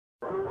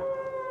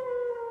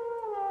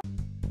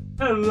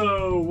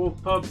Hello,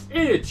 Wolf Pups.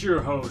 It's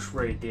your host,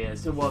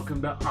 Radius, and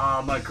welcome to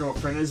My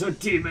Girlfriend is a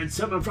Demon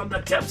Summoned from the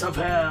Depths of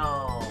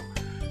Hell.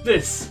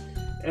 This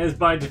is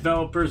by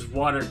developers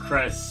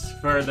Watercress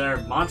for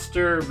their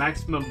Monster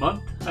Maximum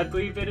Month, I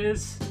believe it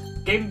is,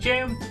 Game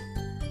Jam.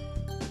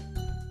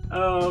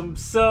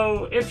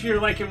 So if you're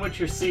liking what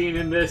you're seeing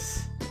in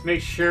this, make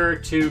sure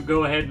to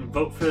go ahead and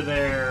vote for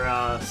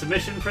their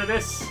submission for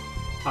this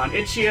on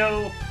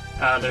Itch.io.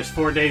 There's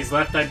 4 days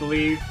left, I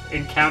believe,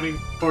 in counting.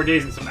 4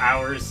 days and some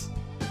hours.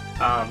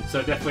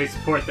 So definitely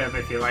support them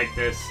if you like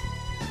this.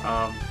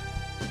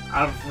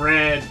 I've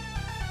read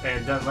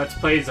and done Let's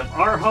Plays of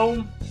Our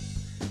Home,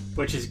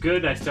 which is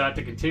good. I still have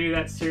to continue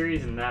that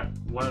series, and that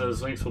one of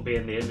those links will be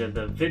in the end of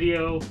the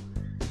video.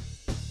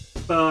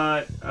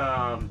 But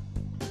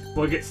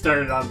we'll get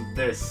started on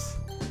this.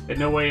 In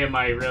no way am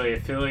I really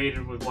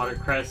affiliated with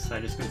Watercress. I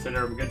just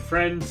consider them good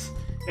friends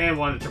and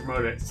wanted to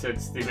promote it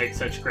since they make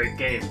such great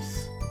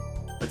games.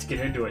 Let's get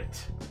into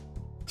it.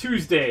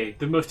 Tuesday,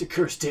 the most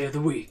accursed day of the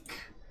week.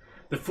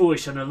 The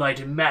foolish and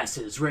enlightened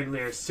masses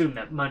regularly assume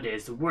that Monday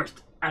is the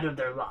worst out of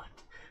their lot,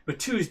 but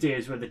Tuesday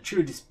is where the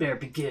true despair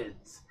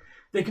begins.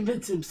 They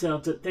convince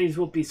themselves that things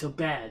won't be so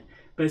bad,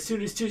 but as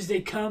soon as Tuesday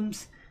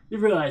comes, they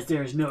realize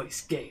there is no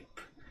escape.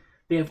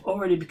 They have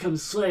already become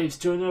slaves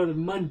to another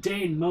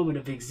mundane moment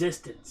of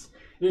existence.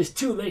 It is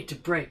too late to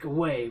break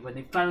away when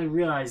they finally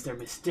realize their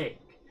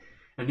mistake,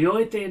 and the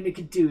only thing they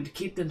can do to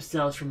keep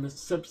themselves from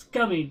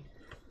succumbing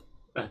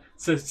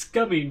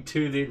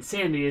to the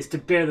insanity is to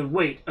bear the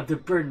weight of the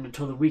burden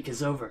until the week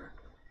is over.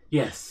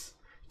 Yes,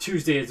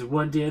 Tuesday is the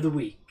one day of the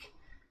week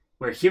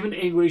where human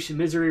anguish and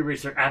misery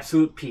reach their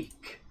absolute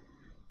peak.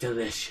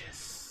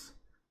 Delicious.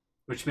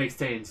 Which makes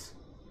things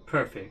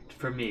perfect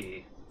for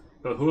me.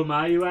 But who am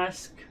I, you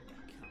ask?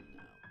 Come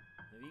now,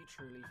 have you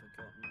truly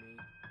forgotten me?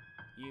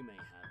 You may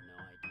have no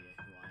idea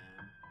who I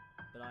am,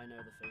 but I know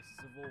the faces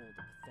of all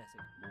the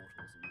pathetic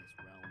mortals in this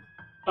realm.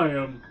 I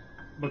am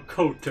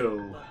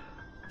Makoto.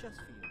 But just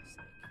for your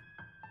sake,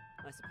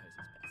 I suppose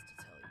it's best to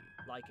tell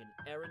you. Like an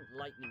errant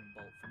lightning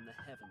bolt from the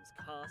heavens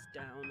cast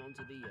down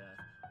onto the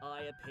earth,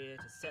 I appear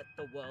to set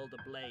the world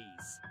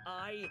ablaze.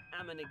 I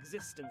am an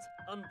existence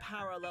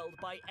unparalleled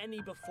by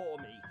any before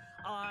me.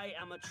 I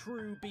am a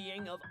true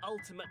being of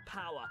ultimate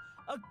power,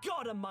 a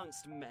god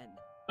amongst men.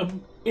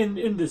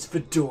 In this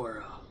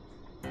fedora.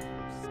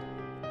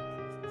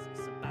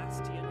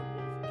 Sebastian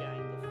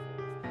Wolfgang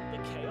IV, the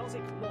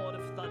chaotic lord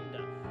of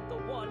thunder, the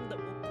one that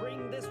will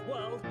bring this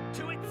world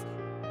to its...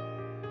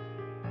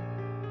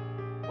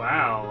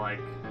 Wow,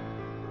 like...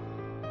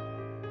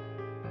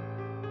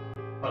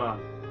 Hold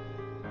on.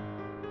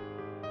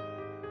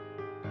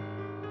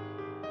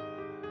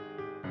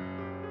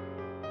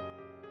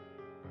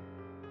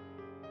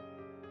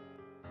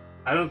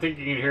 I don't think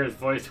you can hear his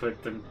voice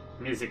with the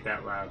music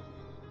that loud.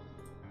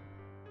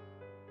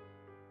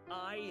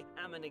 I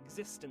am an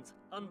existence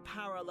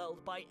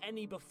unparalleled by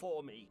any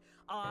before me.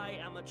 I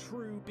am a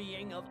true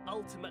being of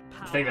ultimate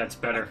power. I think that's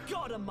better. A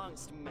god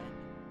amongst men.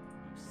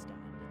 You stand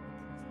in the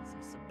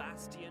presence of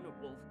Sebastian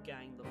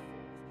Wolfgang IV,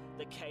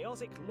 the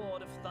chaotic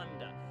lord of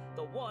thunder,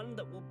 the one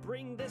that will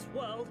bring this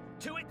world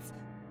to its...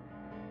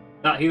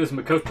 Thought he was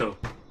Makoto.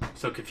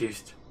 So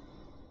confused.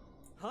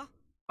 Huh?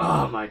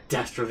 Oh, my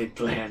dastardly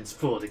plans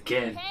fooled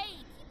again.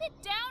 Hey, keep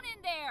it down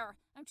in there!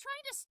 I'm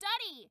trying to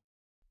study!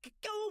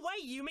 Go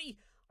away, Yumi!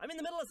 I'm in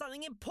the middle of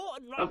something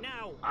important right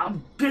now!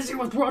 I'm busy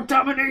with world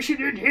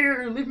domination in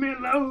here! Leave me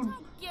alone!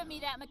 Don't give me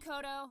that,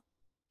 Makoto!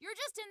 You're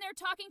just in there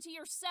talking to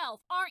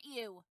yourself, aren't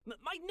you?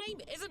 My name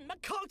isn't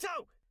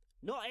Makoto!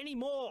 Not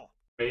anymore!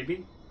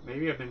 Maybe?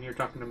 Maybe I've been here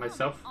talking to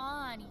myself. Come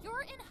on,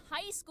 you're in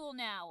high school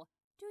now.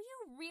 Do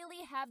you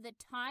really have the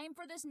time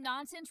for this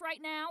nonsense right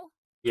now?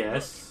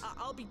 Yes. Look,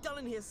 I'll be done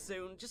in here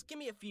soon. Just give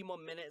me a few more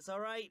minutes,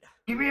 alright?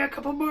 Give me a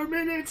couple more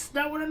minutes!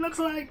 Not what it looks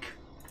like!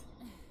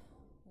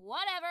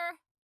 Whatever.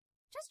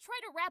 Just try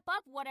to wrap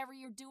up whatever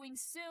you're doing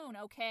soon,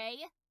 okay?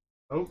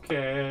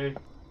 Okay.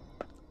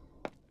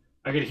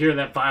 I could hear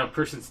that vile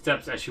person's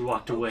steps as she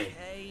walked away.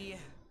 Okay.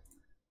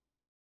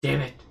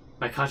 Damn it!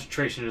 My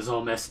concentration is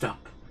all messed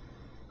up.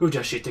 Who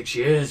does she think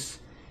she is?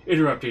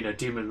 Interrupting a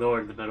demon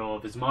lord in the middle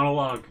of his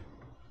monologue.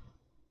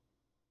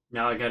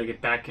 Now I gotta get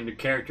back into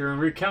character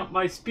and recount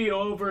my spiel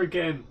over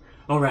again.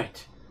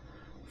 Alright.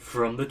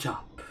 From the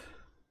top.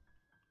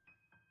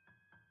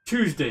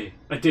 Tuesday,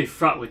 a day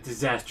fraught with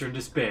disaster and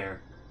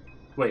despair.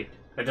 Wait,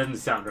 that doesn't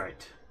sound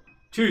right.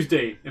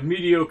 Tuesday, a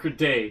mediocre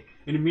day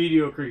in a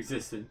mediocre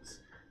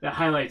existence that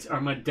highlights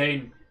our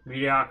mundane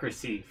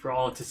mediocrity for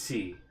all to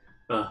see.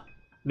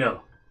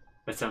 No.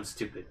 That sounds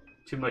stupid.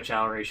 Too much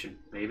alliteration,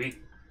 maybe?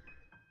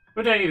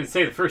 What did I even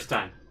say the first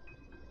time?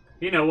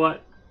 You know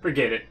what?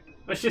 Forget it.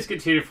 Let's just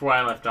continue from where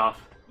I left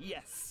off.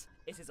 Yes,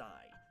 it is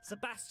I,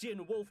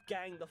 Sebastian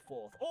Wolfgang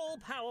IV,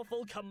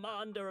 all-powerful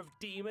commander of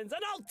demons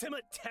and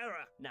ultimate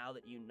terror! Now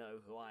that you know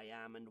who I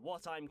am and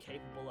what I'm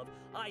capable of,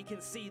 I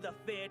can see the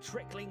fear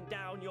trickling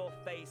down your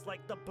face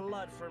like the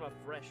blood from a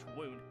fresh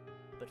wound.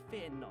 But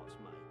fear not,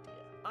 my dear.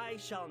 I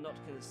shall not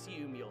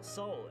consume your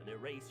soul and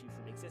erase you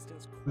from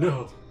existence quite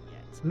No.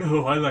 yet.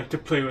 No, I like to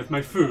play with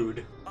my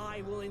food. I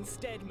I will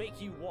instead make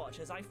you watch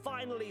as I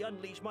finally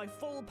unleash my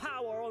full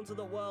power onto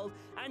the world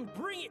and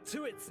bring it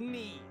to its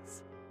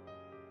knees.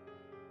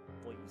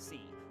 For you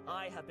see,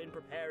 I have been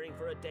preparing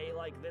for a day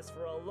like this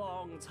for a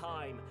long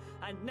time,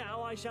 and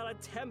now I shall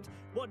attempt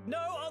what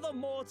no other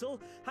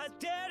mortal has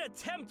dared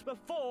attempt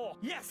before.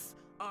 Yes,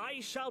 I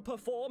shall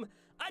perform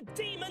a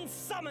demon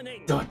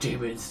summoning! The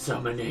demon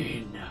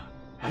summoning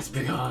has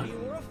begun. You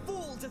were a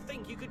fool to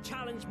think you could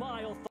challenge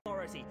my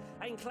authority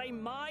and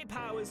claim my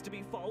powers to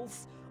be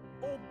false,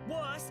 or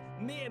worse,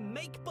 mere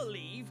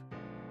make-believe.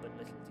 But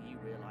little do you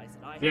realize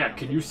that I have Yeah, now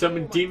can been you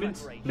summon through all my demons?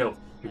 preparations, No, you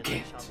and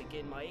can't. I shall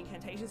begin my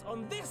incantations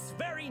on this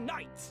very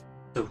night.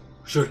 So,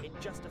 sure. In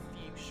just a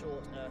few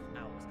short Earth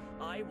hours,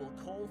 I will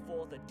call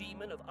forth a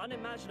demon of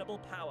unimaginable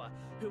power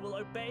who will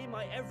obey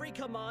my every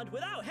command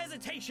without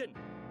hesitation.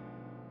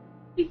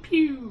 Pew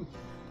pew.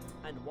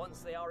 And once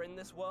they are in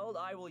this world,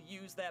 I will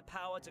use their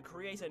power to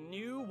create a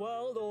new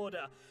world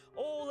order.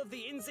 All of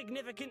the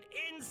insignificant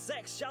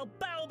insects shall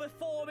bow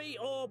before me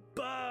or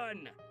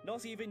burn.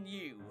 Not even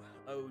you,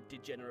 oh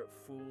degenerate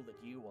fool that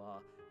you are,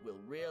 will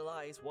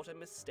realize what a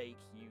mistake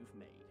you've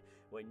made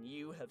when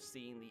you have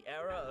seen the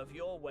error of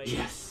your ways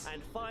Yes.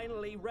 and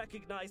finally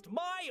recognized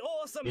my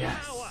awesome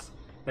Yes. power.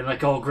 And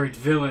like all great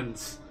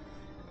villains,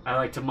 I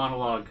like to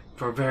monologue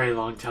for a very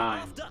long time.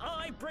 After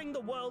I bring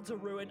the world to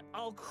ruin,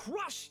 I'll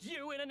crush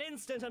you in an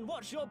instant and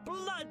watch your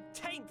blood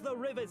taint the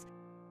rivers.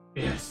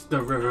 Yes, the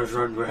rivers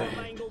run Your red.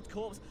 mangled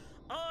corpse,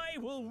 I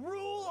will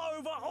rule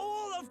over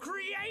all of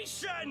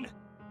creation!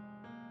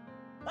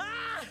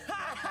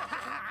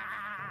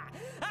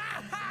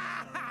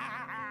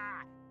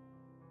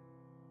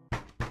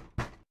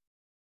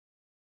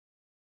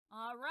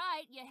 All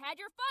right, you had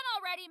your fun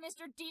already,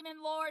 Mr. Demon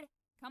Lord.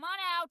 Come on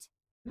out.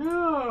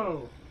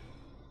 No!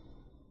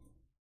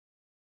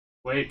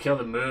 Way to kill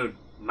the mood,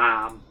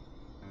 Mom.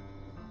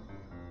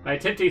 My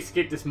attempt to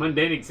escape this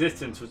mundane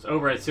existence was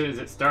over as soon as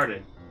it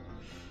started.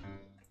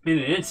 In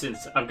an instant,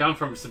 I've gone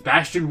from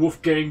Sebastian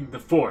Wolfgang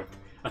IV,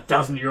 a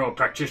 1,000-year-old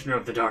practitioner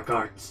of the dark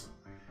arts,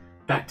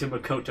 back to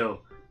Makoto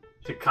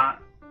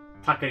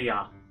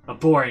Takaya, a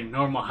boring,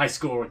 normal high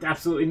schooler with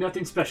absolutely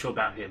nothing special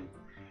about him.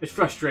 It's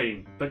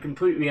frustrating, but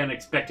completely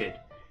unexpected.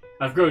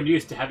 I've grown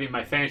used to having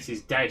my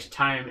fantasies dashed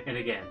time and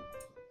again.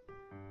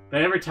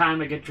 But every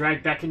time I get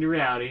dragged back into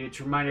reality, it's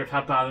a reminder of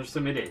how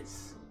bothersome it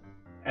is.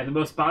 And the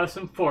most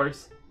bothersome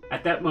force,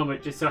 at that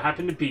moment, just so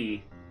happened to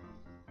be...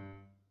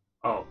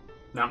 Oh,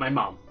 not my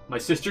mom. My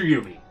sister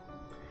Yumi.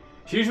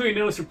 She usually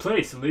knows her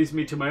place and leaves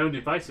me to my own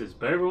devices,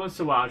 but every once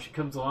in a while she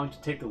comes along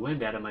to take the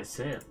wind out of my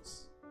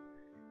sails.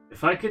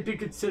 If I could be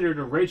considered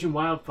a raging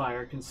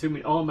wildfire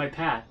consuming all in my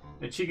path,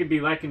 then she could be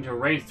likened to a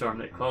rainstorm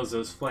that quells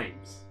those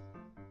flames.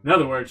 In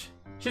other words,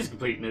 she's a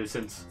complete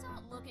nuisance.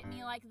 Don't look at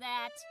me like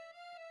that.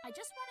 I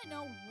just want to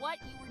know what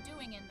you were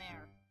doing in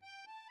there.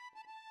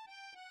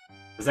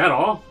 Is that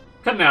all?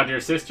 Come now, dear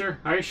sister.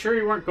 Are you sure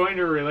you weren't going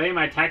to relay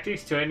my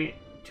tactics to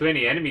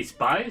any enemy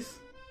spies?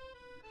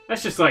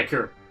 That's just like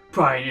her,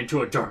 prying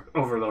into a dark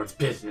overlord's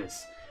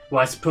business.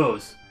 Well, I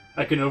suppose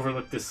I can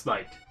overlook this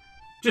slight.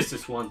 Just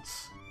this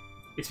once.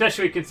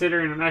 Especially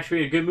considering I'm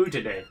actually in a good mood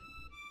today.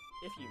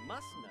 If you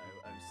must know,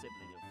 oh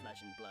sibling of flesh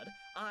and blood,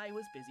 I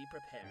was busy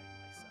preparing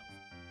myself.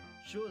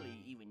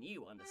 Surely even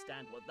you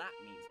understand what that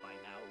means by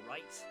now,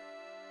 right?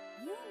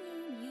 You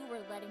mean you were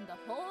letting the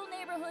whole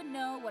neighborhood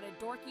know what a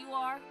dork you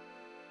are?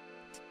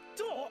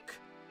 Dork!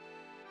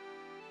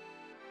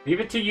 Leave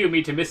it to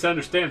Yumi to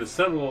misunderstand the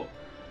subtle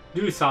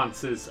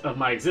nuances of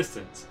my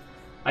existence.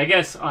 I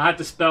guess I'll have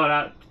to spell it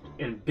out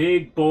in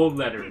big, bold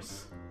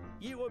letters.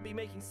 You won't be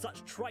making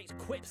such trite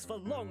quips for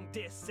long,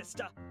 dear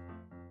sister.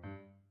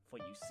 For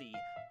you see,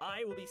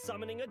 I will be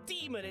summoning a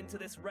demon into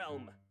this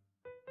realm.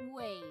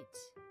 Wait.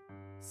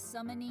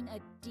 Summoning a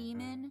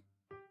demon?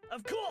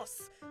 Of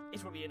course!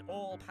 It will be an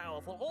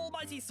all-powerful,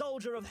 almighty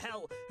soldier of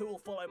hell who will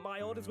follow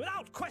my orders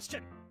without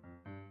question.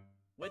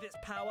 With its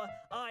power,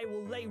 I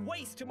will lay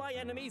waste to my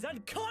enemies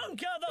and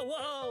conquer the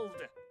world!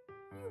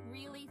 You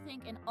really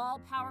think an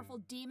all-powerful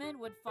demon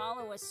would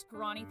follow a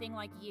scrawny thing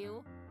like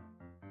you?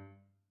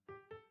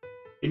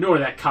 Ignore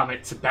that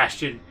comment,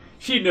 Sebastian.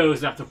 She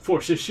knows not the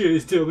forces she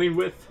is dealing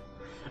with.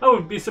 I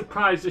wouldn't be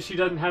surprised if she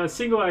doesn't have a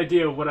single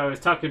idea of what I was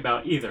talking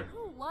about either.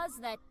 Who was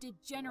that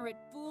degenerate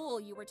fool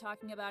you were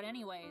talking about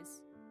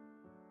anyways?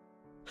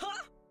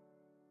 Huh?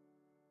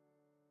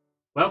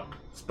 Well,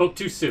 spoke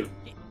too soon.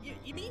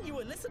 You mean you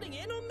were listening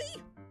in on me?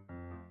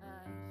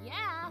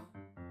 Yeah.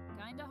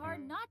 Kinda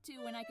hard not to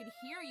when I could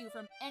hear you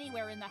from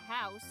anywhere in the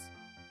house.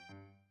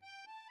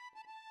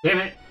 Damn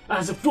it, I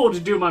was a fool to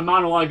do my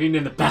monologuing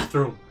in the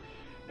bathroom.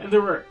 And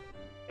there were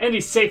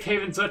any safe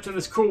havens left in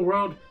this cruel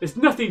world. There's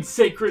nothing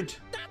sacred.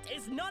 That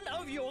is none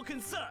of your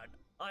concern.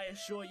 I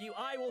assure you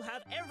I will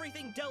have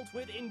everything dealt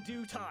with in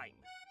due time.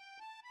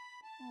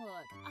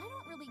 Look, I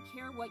don't really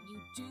care what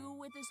you do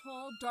with this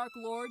whole Dark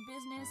Lord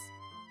business,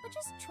 but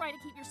just try to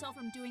keep yourself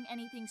from doing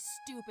anything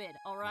stupid,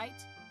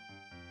 alright?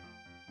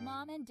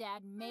 Mom and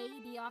Dad may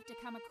be off to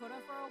Kamakura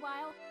for a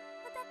while,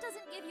 but that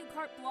doesn't give you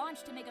carte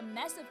blanche to make a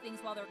mess of things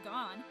while they're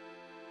gone.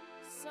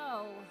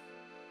 So,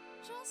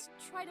 Just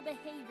try to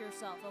behave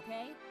yourself,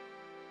 okay?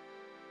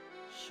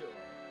 Sure.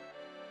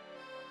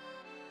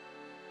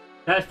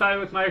 Satisfied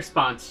with my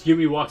response,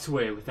 Yumi walks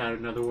away without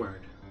another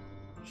word.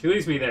 She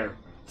leaves me there,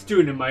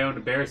 stewing in my own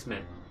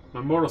embarrassment.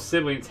 My mortal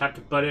siblings have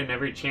to butt in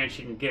every chance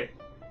she can get.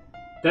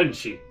 Doesn't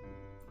she?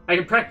 I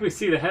can practically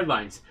see the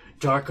headlines.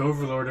 Dark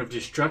Overlord of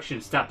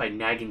Destruction stopped by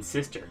nagging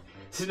sister.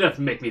 This is enough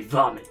to make me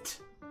vomit.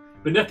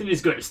 But nothing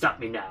is going to stop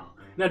me now.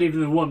 Not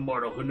even the one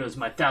mortal who knows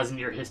my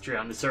 1,000-year history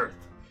on this earth.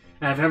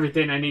 I have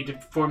everything I need to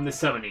perform the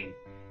summoning.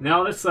 Now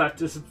all that's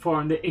left is to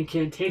perform the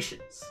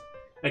incantations.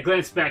 I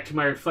glance back to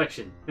my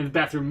reflection in the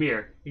bathroom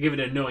mirror and give it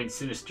a knowing,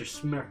 sinister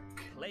smirk.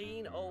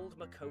 Plain old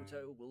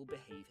Makoto will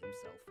behave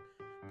himself,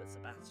 but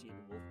Sebastian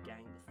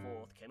Wolfgang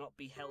IV cannot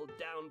be held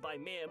down by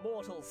mere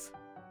mortals.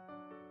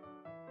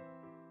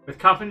 With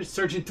confidence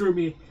surging through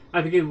me, I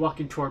begin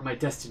walking toward my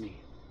destiny.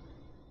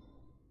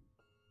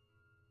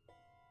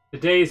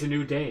 Today is a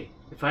new day.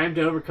 If I am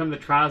to overcome the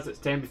trials that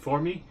stand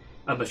before me,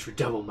 I must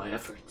redouble my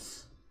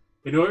efforts.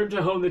 In order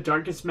to hone the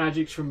darkest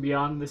magics from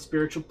beyond the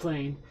spiritual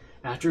plane,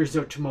 I have to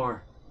resort to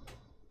more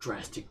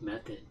drastic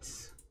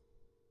methods.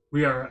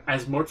 We are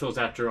as mortals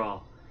after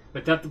all.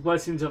 Without the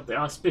blessings of the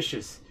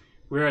auspicious,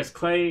 we are as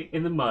clay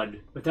in the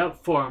mud,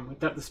 without form,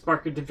 without the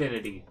spark of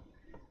divinity.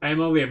 I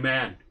am only a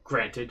man,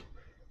 granted,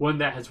 one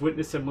that has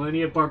witnessed a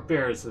millennia of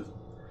barbarism,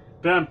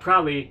 but I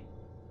probably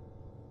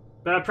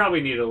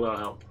need a little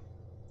help.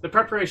 The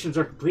preparations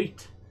are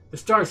complete. The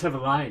stars have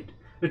aligned.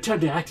 The time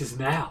to act is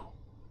now.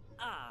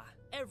 Ah,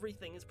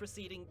 everything is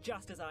proceeding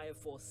just as I have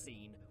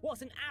foreseen.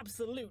 What an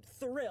absolute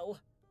thrill!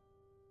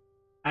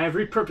 I have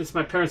repurposed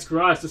my parents'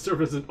 garage to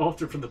serve as an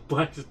altar for the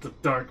blackest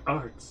of dark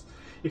arts.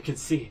 You can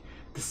see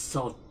the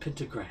salt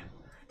pentagram,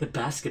 the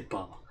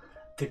basketball,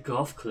 the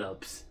golf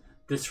clubs,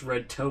 this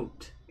red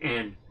tote,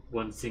 and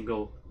one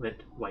single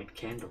lit white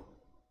candle.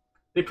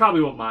 They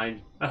probably won't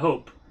mind, I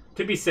hope.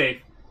 To be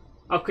safe,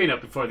 I'll clean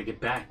up before they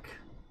get back.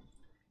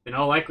 In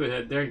all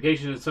likelihood, they're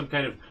engaged in some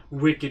kind of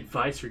wicked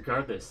vice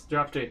regardless. They're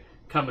off to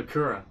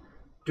Kamakura,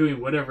 doing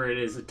whatever it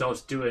is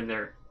adults do in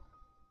their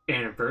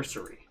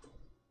anniversary.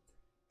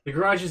 The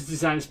garage's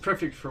design is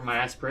perfect for my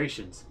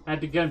aspirations. I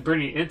have begun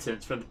burning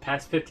incense for the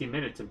past 15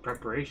 minutes in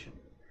preparation.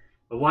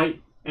 A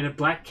white and a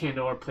black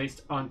candle are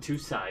placed on two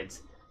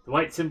sides, the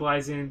white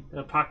symbolizing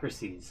the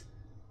hypocrisies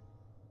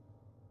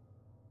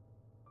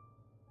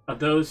of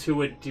those who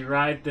would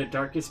deride the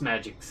darkest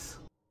magics,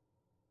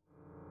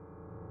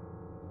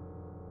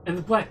 and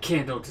the black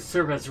candle to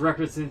serve as a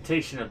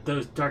representation of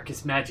those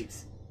darkest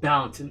magics,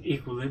 balance and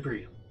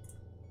equilibrium.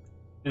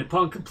 And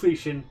upon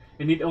completion,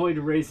 I need only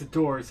to raise the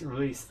doors and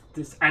release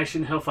this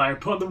ashen hellfire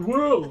upon the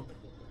world!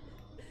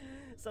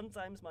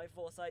 Sometimes my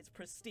foresight's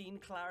pristine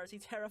clarity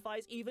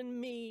terrifies even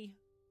me.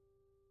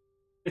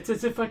 It's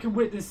as if I can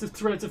witness the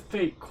threads of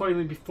fate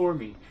coiling before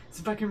me, as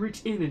if I can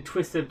reach in and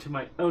twist them to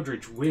my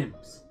eldritch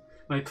whims.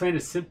 My plan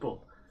is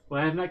simple.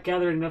 While I have not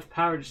gathered enough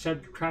power to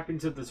shed the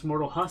trappings of this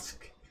mortal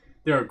husk,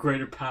 there are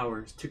greater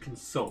powers to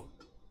consult.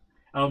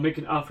 I will make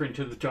an offering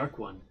to the Dark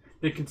One,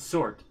 then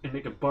consort and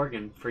make a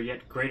bargain for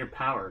yet greater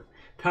power,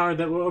 power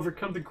that will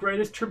overcome the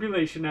greatest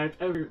tribulation I have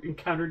ever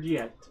encountered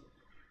yet.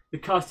 The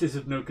cost is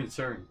of no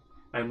concern.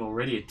 I am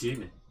already a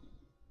demon.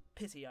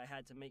 Pity I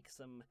had to make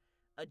some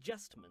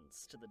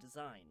adjustments to the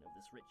design of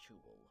this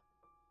ritual.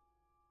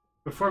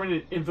 Performing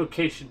an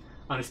invocation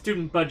on a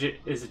student budget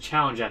is a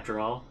challenge after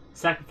all.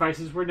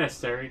 Sacrifices were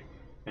necessary,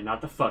 and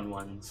not the fun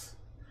ones.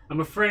 I'm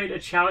afraid a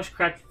chalice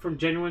crafted from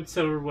genuine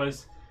silver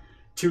was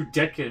too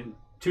decadent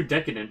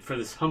for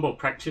this humble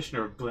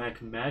practitioner of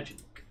black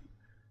magic.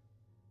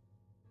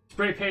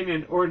 Spray painting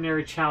an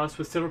ordinary chalice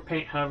with silver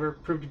paint, however,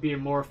 proved to be a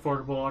more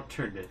affordable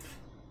alternative.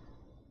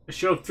 A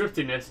show of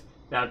thriftiness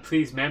that would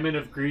please Mammon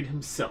of Greed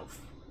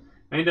himself.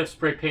 I end up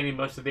spray painting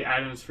most of the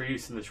items for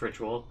use in this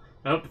ritual.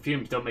 I hope the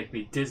fumes don't make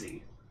me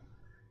dizzy.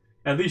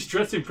 At least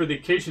dressing for the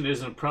occasion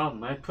isn't a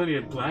problem. I have plenty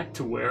of black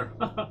to wear.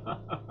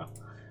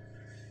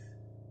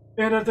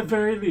 And at the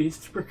very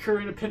least,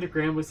 procuring a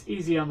pentagram was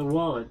easy on the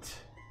wallet.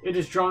 It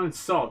is drawn in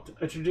salt,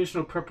 a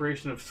traditional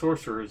preparation of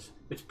sorcerers.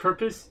 Its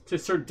purpose? To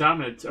assert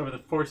dominance over the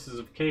forces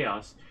of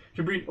chaos,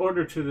 to bring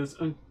order to those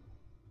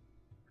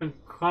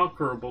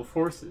unconquerable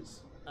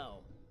forces. Oh,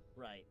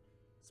 right.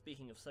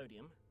 Speaking of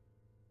sodium.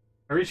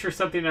 I reach for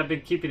something I've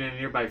been keeping in a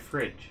nearby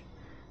fridge.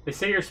 They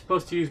say you're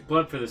supposed to use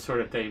blood for this sort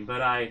of thing,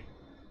 but I'm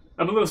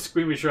a little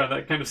squeamish around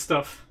that kind of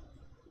stuff.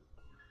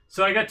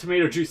 So I got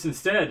tomato juice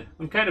instead.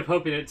 I'm kind of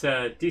hoping it's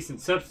a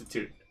decent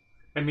substitute.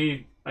 I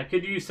mean, I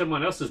could use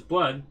someone else's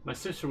blood. My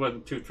sister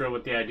wasn't too thrilled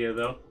with the idea,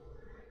 though.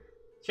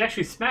 She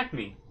actually smacked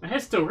me. My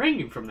head's still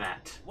ringing from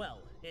that. Well,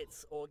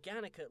 it's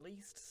organic at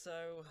least,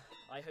 so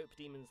I hope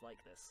demons like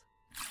this.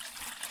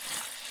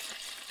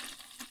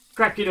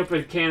 Cracking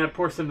open a can, I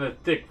pour some of the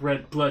thick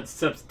red blood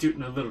substitute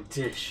in a little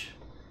dish.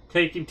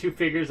 Taking two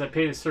fingers, I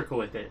paint a circle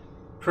with it.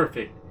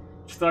 Perfect.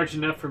 Just large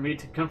enough for me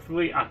to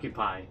comfortably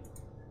occupy.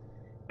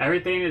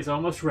 Everything is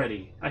almost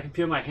ready. I can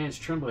feel my hands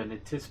tremble in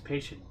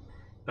anticipation,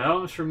 but I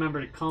almost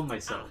remember to calm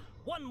myself.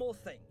 One more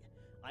thing.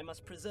 I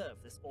must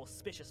preserve this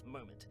auspicious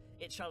moment.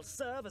 It shall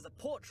serve as a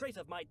portrait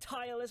of my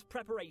tireless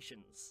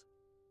preparations.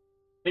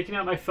 Taking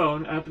out my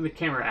phone, I open the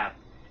camera app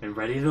and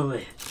ready the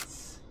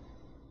lens.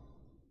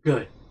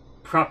 Good.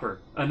 Proper,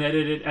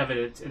 unedited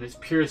evidence in its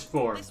purest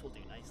form. This will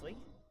do nicely.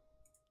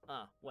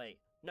 Ah, wait.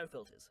 No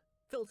filters.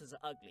 Filters are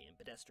ugly and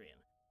pedestrian.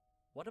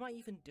 What am I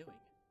even doing?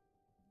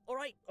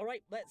 Alright,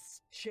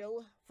 let's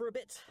chill for a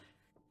bit.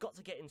 Got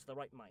to get into the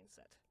right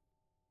mindset.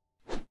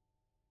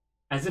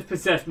 As if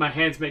possessed, my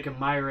hands make a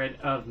myriad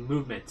of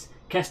movements,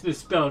 casting a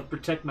spell to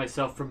protect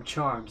myself from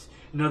charms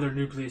and other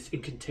nucleus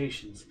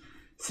incantations.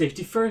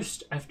 Safety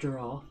first, after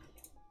all.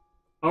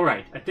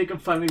 Alright, I think I'm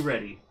finally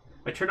ready.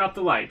 I turn off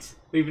the lights,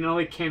 leaving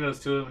only candles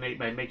to illuminate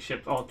my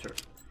makeshift altar.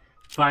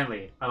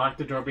 Finally, I lock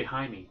the door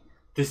behind me.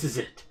 This is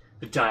it.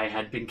 The die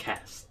had been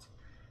cast.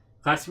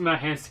 Clasping my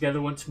hands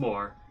together once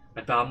more,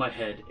 I bow my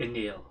head and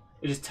kneel.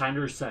 It is time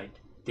to recite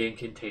the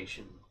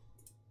incantation.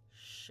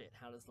 Shit,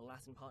 how does the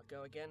Latin part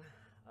go again?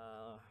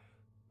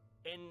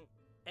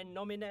 In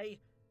nomine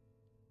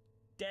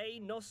Dei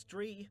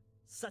Nostri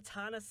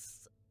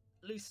Satanus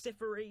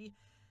Luciferi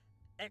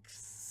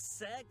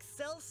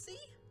Excelsi?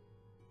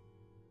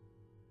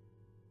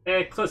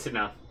 Close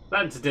enough.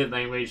 Latin's a dead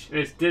language, and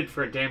it's dead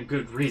for a damn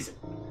good reason.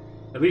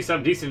 At least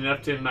I'm decent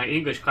enough in my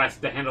English class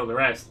to handle the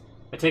rest.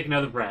 I take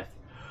another breath.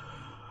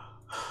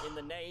 In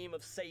the name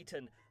of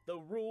Satan, the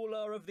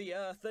ruler of the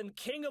earth and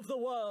king of the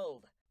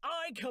world,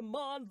 I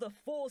command the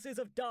forces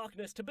of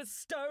darkness to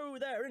bestow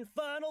their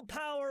infernal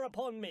power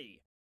upon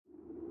me.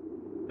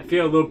 I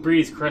feel a little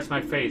breeze caress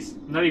my face.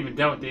 I'm not even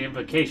done with the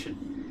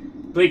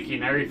invocation.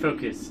 Blinking, I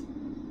refocus.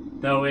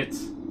 Though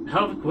it's a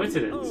hell of a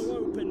coincidence. Oh,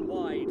 open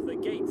wide the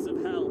gates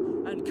of hell,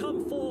 and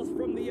come forth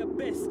from the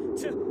abyss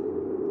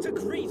to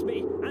greet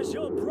me as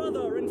your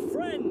brother and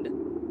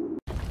friend.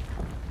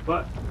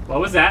 What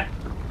was that?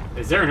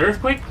 Is there an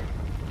earthquake?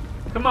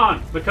 Come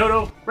on,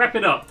 Makoto, wrap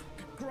it up.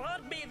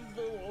 Grant me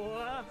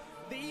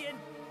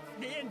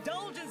the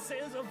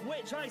indulgences of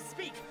which I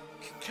speak.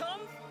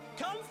 Come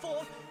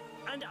forth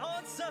and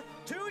answer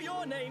to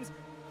your names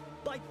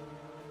by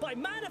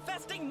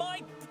manifesting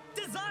my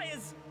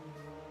desires.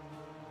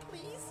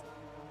 Please?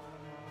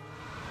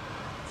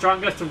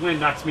 Strong gust of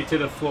wind knocks me to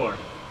the floor.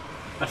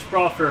 I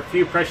sprawl for a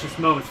few precious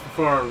moments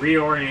before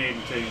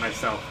reorienting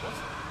myself.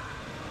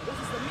 What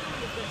is the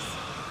meaning of this?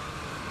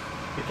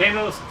 The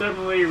candles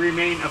stubbornly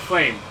remain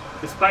aflame.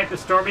 Despite the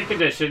stormy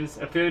conditions,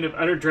 a feeling of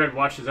utter dread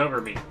washes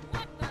over me.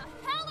 What the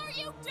hell are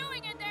you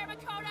doing in there,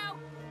 Makoto?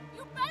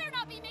 You better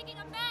not be making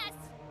a mess!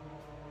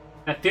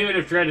 That feeling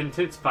of dread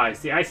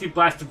intensifies. The icy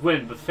blast of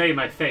wind buffet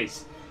my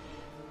face.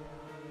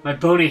 My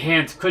bony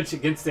hands clench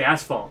against the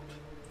asphalt.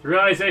 The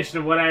realization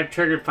of what I have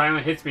triggered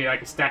finally hits me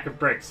like a stack of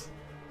bricks.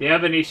 The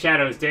ebony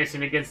shadows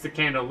dancing against the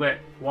candle-lit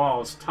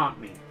walls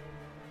taunt me.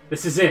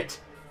 This is it!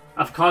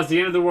 I've caused the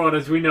end of the world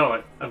as we know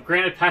it. I've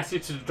granted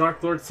passage to the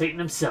Dark Lord Satan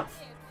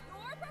himself. If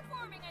you're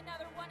performing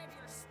another one of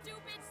your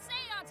stupid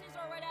seances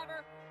or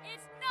whatever,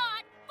 it's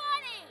not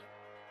funny!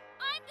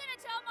 I'm gonna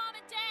tell Mom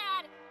and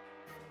Dad!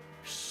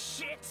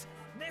 Shit!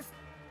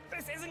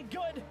 This isn't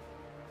good!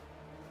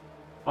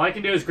 All I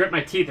can do is grit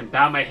my teeth and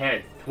bow my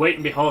head, to wait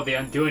and behold the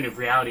undoing of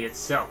reality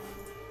itself.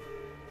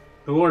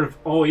 The Lord of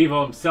all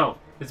evil himself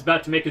is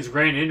about to make his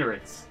grand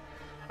entrance.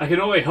 I can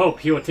only hope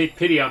he will take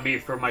pity on me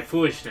for my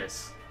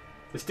foolishness.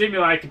 The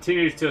stimuli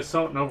continues to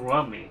assault and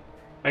overwhelm me.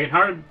 I can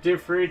hardly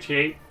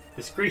differentiate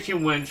the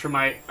screeching winds from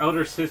my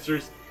elder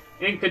sister's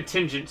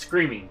incontingent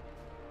screaming.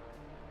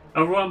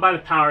 Overwhelmed by the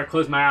power, I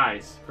close my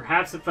eyes.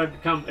 Perhaps if I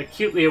become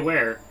acutely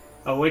aware,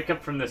 I'll wake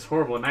up from this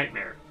horrible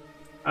nightmare.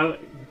 I'll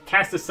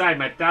cast aside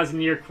my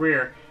 1,000-year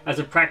career as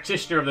a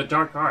practitioner of the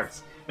dark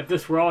arts, if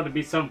this were all to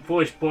be some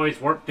foolish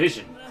boy's warped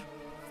vision.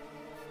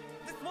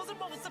 This wasn't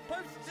what was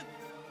supposed to...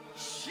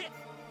 Shit!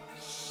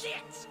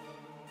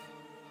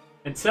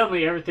 And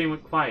suddenly everything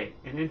went quiet,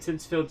 and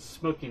incense-filled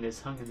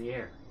smokiness hung in the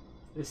air.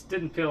 This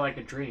didn't feel like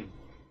a dream.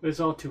 It was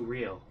all too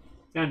real,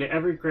 down to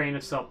every grain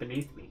of salt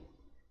beneath me.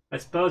 I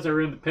suppose I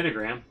ruined the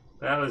pentagram,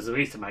 but that was the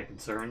least of my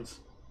concerns.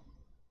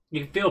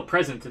 You can feel a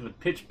presence in the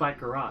pitch-black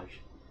garage.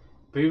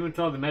 But even with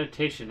all the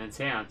meditation and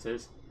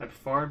seances I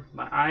performed,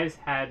 my eyes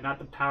had not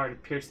the power to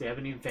pierce the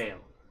ebony veil.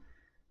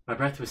 My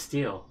breath was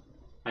steel.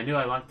 I knew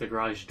I locked the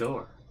garage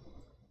door.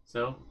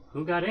 So,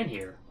 who got in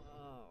here?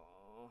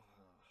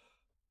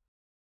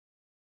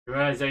 The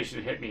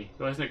realization hit me.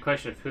 It wasn't a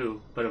question of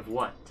who, but of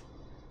what.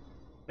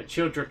 A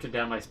chill drifted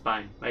down my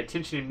spine. My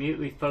attention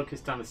immediately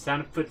focused on the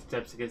sound of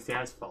footsteps against the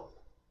asphalt.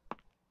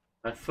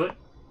 Left foot,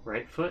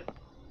 right foot,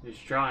 it was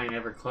drawing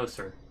ever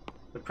closer.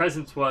 The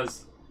presence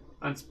was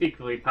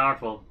unspeakably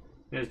powerful,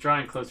 and it was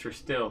drawing closer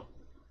still.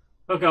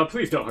 Oh God,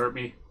 please don't hurt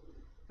me.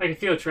 I can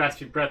feel its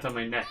raspy breath on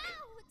my neck.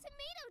 Wow,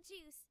 tomato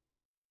juice!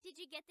 Did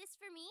you get this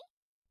for me?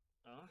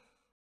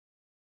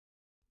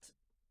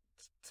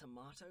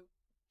 Tomato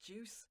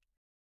juice?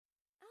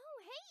 Oh,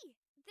 hey!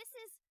 This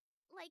is,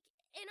 like,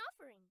 an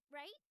offering,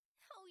 right?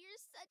 Oh, you're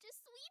such a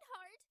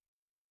sweetheart!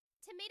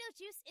 Tomato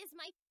juice is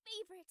my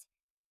favorite!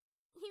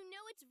 You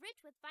know it's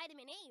rich with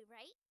vitamin A,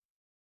 right?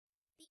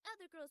 The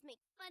other girls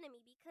make fun of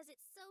me because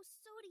it's so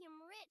sodium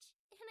rich,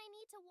 and I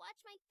need to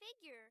watch my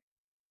figure.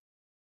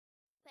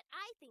 But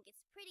I think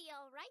it's pretty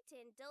alright to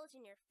indulge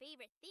in your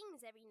favorite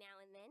things every now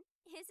and then,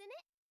 isn't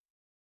it?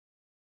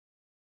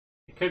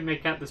 I couldn't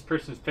make out this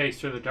person's face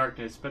through the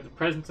darkness, but the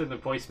presence and the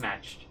voice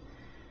matched.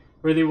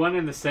 Were they one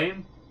and the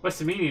same? What's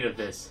the meaning of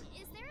this?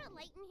 Is there a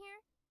light in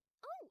here?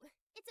 Oh,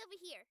 it's over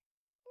here.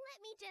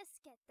 Let me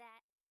just get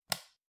that.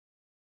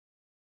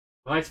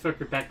 The lights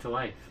flickered back to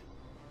life.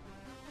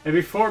 And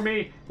before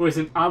me was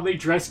an oddly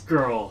dressed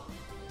girl.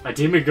 A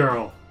demon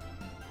girl.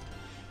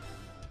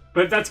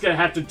 But that's gonna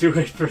have to do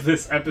it for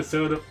this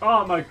episode of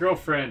Oh, My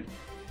Girlfriend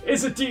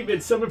is a Demon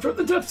Summoned from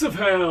the Depths of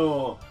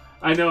Hell!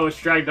 I know it's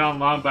dragged on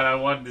long, but I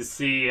wanted to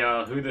see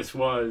who this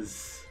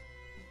was.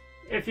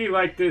 If you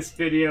like this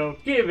video,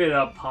 give it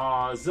a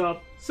paws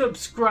up,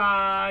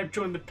 subscribe,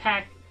 join the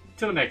pack.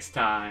 Till next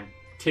time,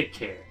 take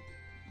care.